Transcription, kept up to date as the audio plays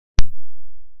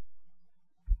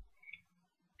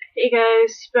Hey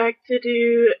guys, back to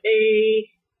do a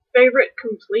favorite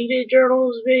completed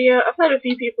journals video. I've had a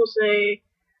few people say,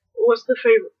 what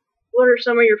are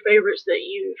some of your favorites that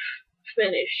you've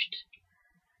finished?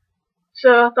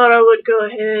 So I thought I would go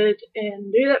ahead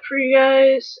and do that for you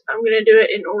guys. I'm going to do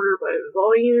it in order by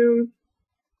volume.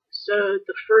 So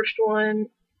the first one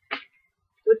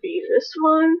would be this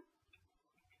one.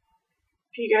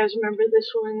 If you guys remember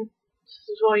this one, this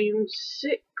is volume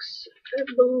 6, I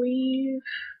believe.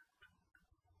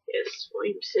 Yes,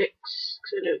 volume 6,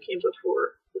 because I know it came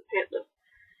before the Panda.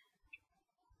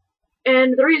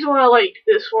 And the reason why I like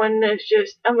this one is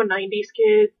just, I'm a 90s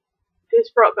kid.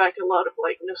 This brought back a lot of,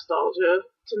 nostalgia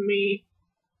to me.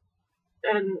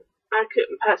 And I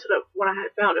couldn't pass it up when I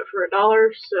had found it for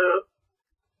 $1, so.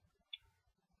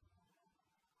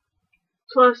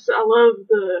 Plus, I love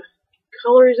the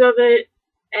colors of it,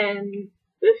 and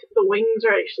the wings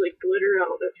are actually glitter. I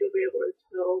don't know if you'll be able to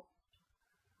tell.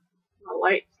 My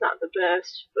light's not the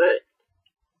best, but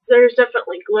there's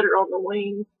definitely glitter on the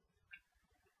wing.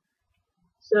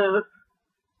 So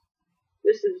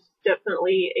this is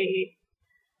definitely a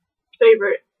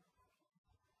favorite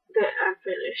that I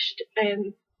finished,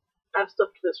 and I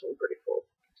stuffed this one pretty full.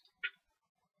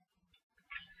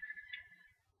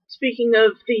 Speaking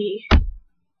of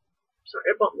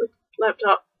I bumped the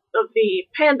laptop, of the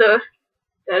Panda,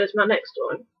 that is my next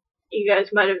one. You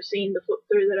guys might have seen the flip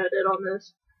through that I did on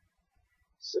this.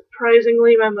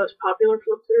 Surprisingly, my most popular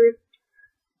flip through.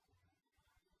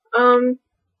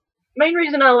 Main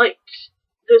reason I liked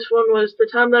this one was the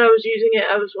time that I was using it,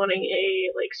 I was wanting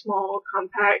a small,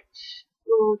 compact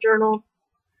little journal.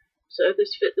 So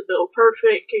this fit the bill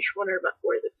perfect. In case you're wondering about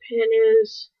where the pen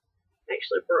is, it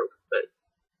actually broke, but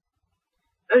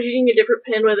I was using a different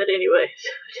pen with it anyway, so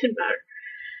it didn't matter.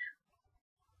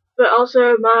 But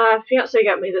also, my fiance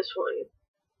got me this one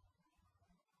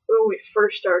when we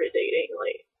first started dating,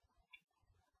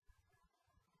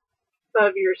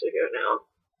 5 years ago now.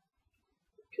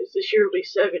 Because this year will be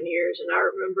 7 years, and I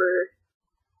remember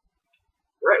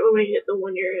right when we hit the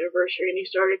 1-year anniversary and he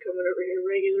started coming over here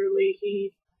regularly,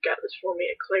 he got this for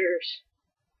me at Claire's.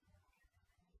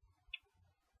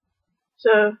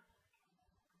 So,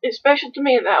 it's special to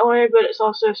me in that way, but it's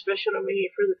also special to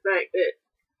me for the fact that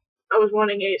I was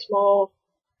wanting a small,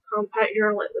 compact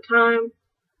journal at the time.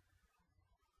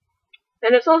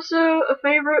 And it's also a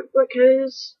favorite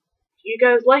because you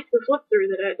guys liked the flip through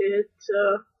that I did,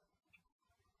 so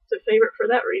it's a favorite for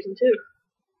that reason too.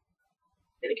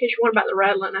 And in case you're wondering about the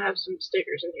rattling, I have some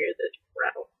stickers in here that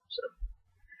rattle, so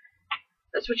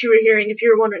that's what you were hearing if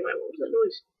you were wondering, what was that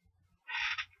noise?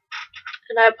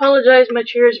 And I apologize, my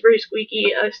chair is very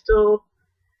squeaky. I still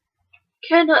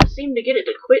cannot seem to get it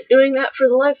to quit doing that for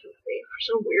the life of me, for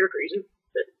some weird reason.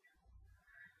 But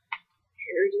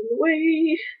hair's in the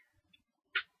way.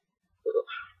 Ugh,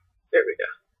 there we go.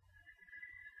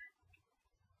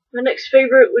 My next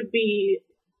favorite would be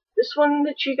this one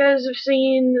that you guys have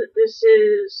seen. This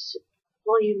is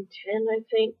volume 10, I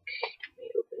think. Let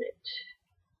me open it.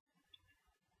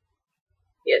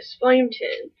 Yes, volume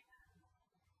 10.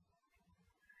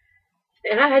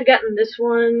 And I had gotten this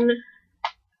one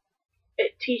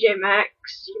at TJ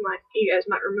Maxx. You guys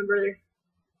might remember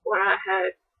when I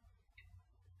had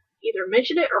either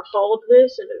mentioned it or hauled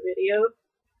this in a video.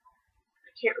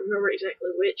 I can't remember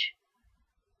exactly which.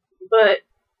 But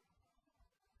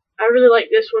I really like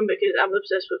this one because I'm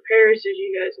obsessed with Paris, as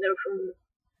you guys know from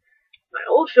my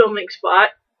old filming spot.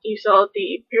 You saw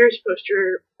the Paris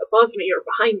poster above me or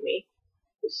behind me.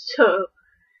 So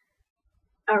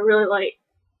I really like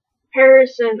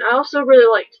Paris, and I also really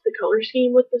liked the color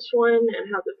scheme with this one and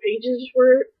how the pages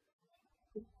were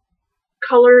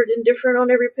colored and different on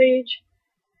every page.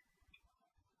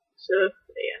 So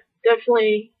yeah,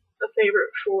 definitely a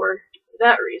favorite for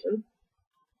that reason.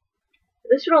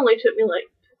 This one only took me I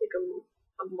think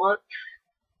a month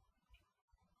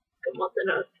and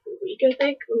a week, I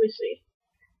think. Let me see.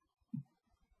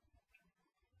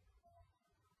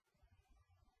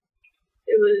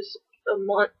 It was a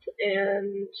month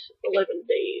and 11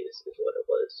 days is what it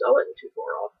was, so I wasn't too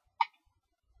far off.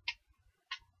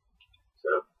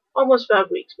 So, almost 5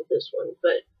 weeks with this one,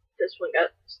 but this one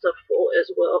got stuff full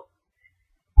as well.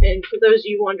 And for those of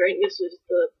you wondering, this is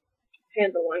the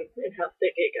Panda one and how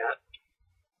thick it got.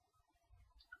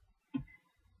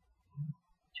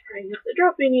 Trying not to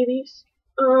drop any of these.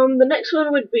 The next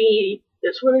one would be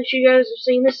this one that you guys have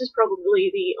seen. This is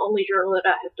probably the only journal that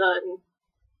I have done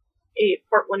a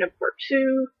part 1 and part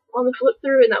 2 on the flip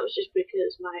through, and that was just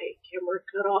because my camera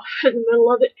cut off in the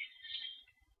middle of it.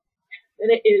 And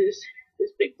it is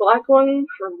this big black one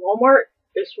from Walmart.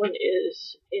 This one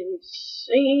is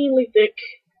insanely thick.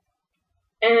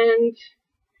 And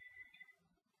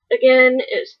again,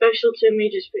 it's special to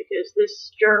me just because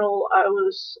this journal I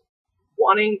was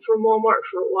wanting from Walmart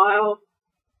for a while,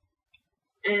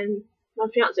 and my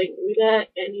fiance knew that,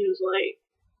 and he was like,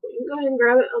 well, you can go ahead and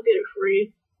grab it, I'll get it for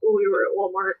you, when we were at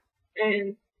Walmart.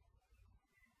 And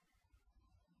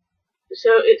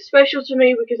so it's special to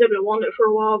me because I've been wanting it for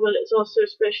a while, but it's also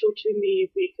special to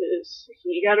me because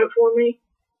he got it for me.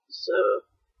 So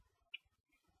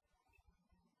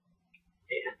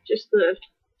yeah, just the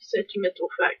sentimental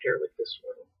factor with this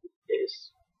one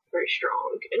is very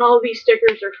strong. And all of these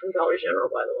stickers are from Dollar General,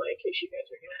 by the way, in case you guys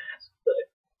are going to ask. But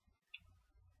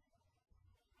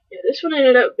yeah, this one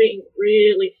ended up being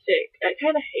really thick. I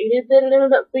kind of hated that it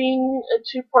ended up being a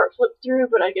two-part flip through,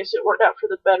 but I guess it worked out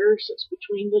for the better since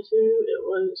between the two it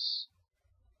was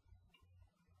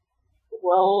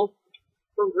well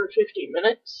over 50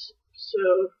 minutes.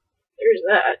 So there's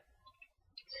that.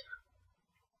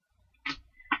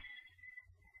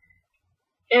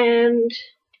 And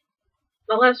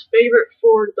my last favorite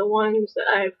for the ones that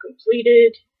I have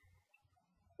completed,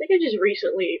 I think I just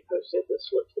recently posted this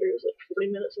flip through. It's like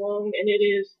 40 minutes long, and it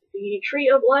is the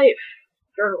Tree of Life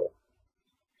journal.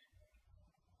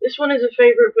 This one is a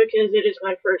favorite because it is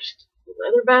my first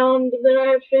leather bound that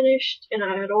I have finished, and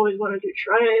I had always wanted to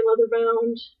try a leather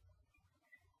bound.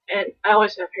 And I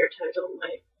always have hair ties on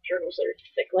my journals that are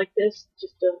thick like this,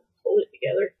 just to hold it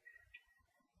together.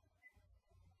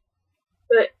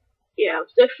 But yeah, I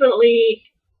was definitely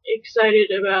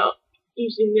excited about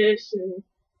using this, and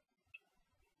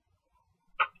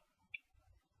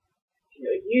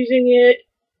using it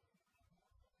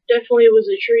definitely was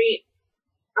a treat.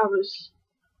 I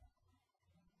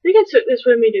think I took this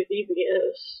with me to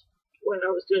VBS when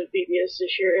I was doing VBS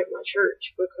this year at my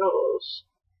church because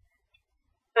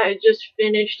I had just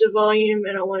finished a volume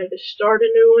and I wanted to start a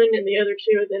new one, and the other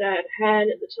two that I had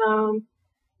at the time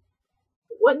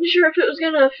wasn't sure if it was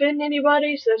going to offend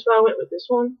anybody, so that's why I went with this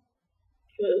one,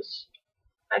 because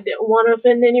I didn't want to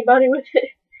offend anybody with it.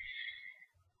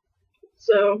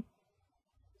 So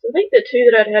I think the two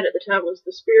that I'd had at the time was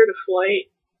the Spirit of Flight,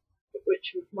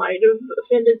 which might have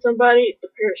offended somebody. The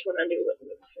Paris one I knew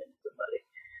wouldn't have offended somebody.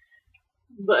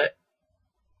 But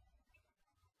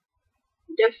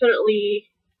definitely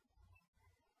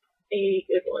a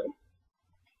good one.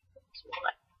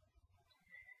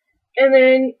 And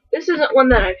then, this isn't one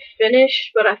that I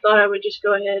finished, but I thought I would just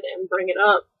go ahead and bring it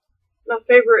up. My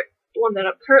favorite one that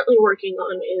I'm currently working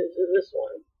on is this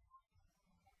one.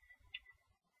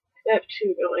 I have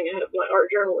two going. I have my art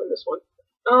journal in this one.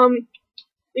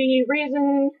 The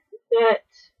reason that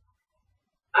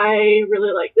I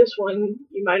really like this one,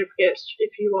 you might have guessed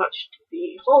if you watched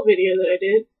the haul video that I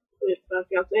did with my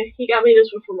fiance. He got me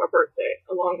this one for my birthday,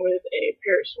 along with a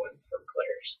Paris one from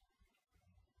Claire's.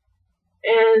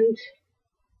 And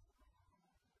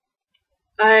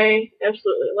I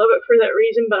absolutely love it for that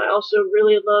reason, but I also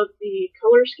really love the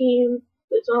color scheme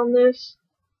that's on this.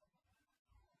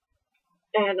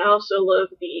 And I also love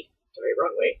the, sorry,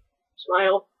 wrong way,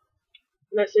 smile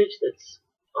message that's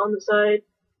on the side.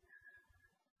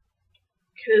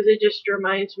 Because it just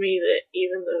reminds me that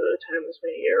even though times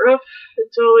may get rough,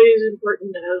 it's always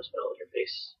important to have a smile on your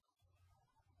face.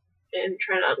 And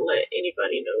try not to let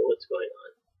anybody know what's going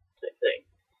on, type thing.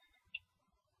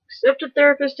 Except a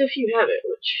therapist if you have it,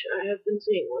 which I have been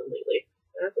seeing one lately.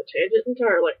 That's a tangent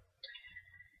entirely.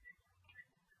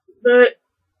 But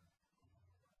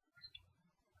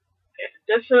yeah,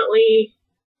 definitely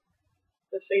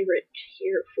the favorite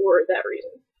here for that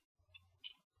reason.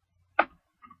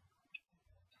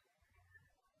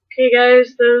 Okay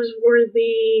guys, those were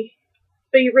the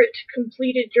favorite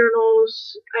completed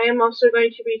journals. I am also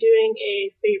going to be doing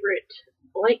a favorite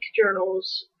blank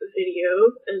journals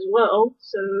video as well,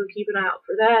 so keep an eye out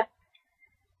for that.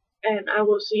 And I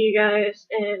will see you guys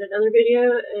in another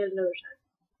video at another time.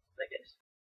 Bye guys.